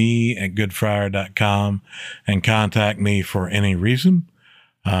there, me@goodfriar.com, and contact me for any reason.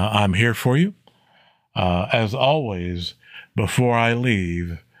 I'm here for you. As always, before I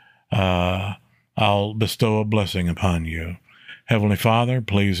leave, I'll bestow a blessing upon you. Heavenly Father,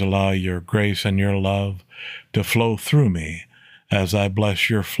 please allow your grace and your love to flow through me as I bless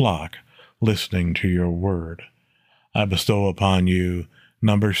your flock listening to your word. I bestow upon you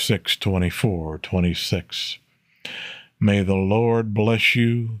Numbers 6:24-26. May the Lord bless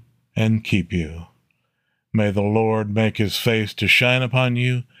you and keep you. May the Lord make his face to shine upon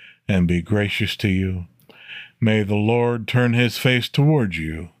you and be gracious to you. May the Lord turn his face towards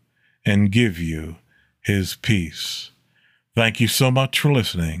you and give you his peace. Thank you so much for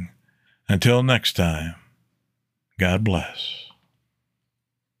listening. Until next time, God bless.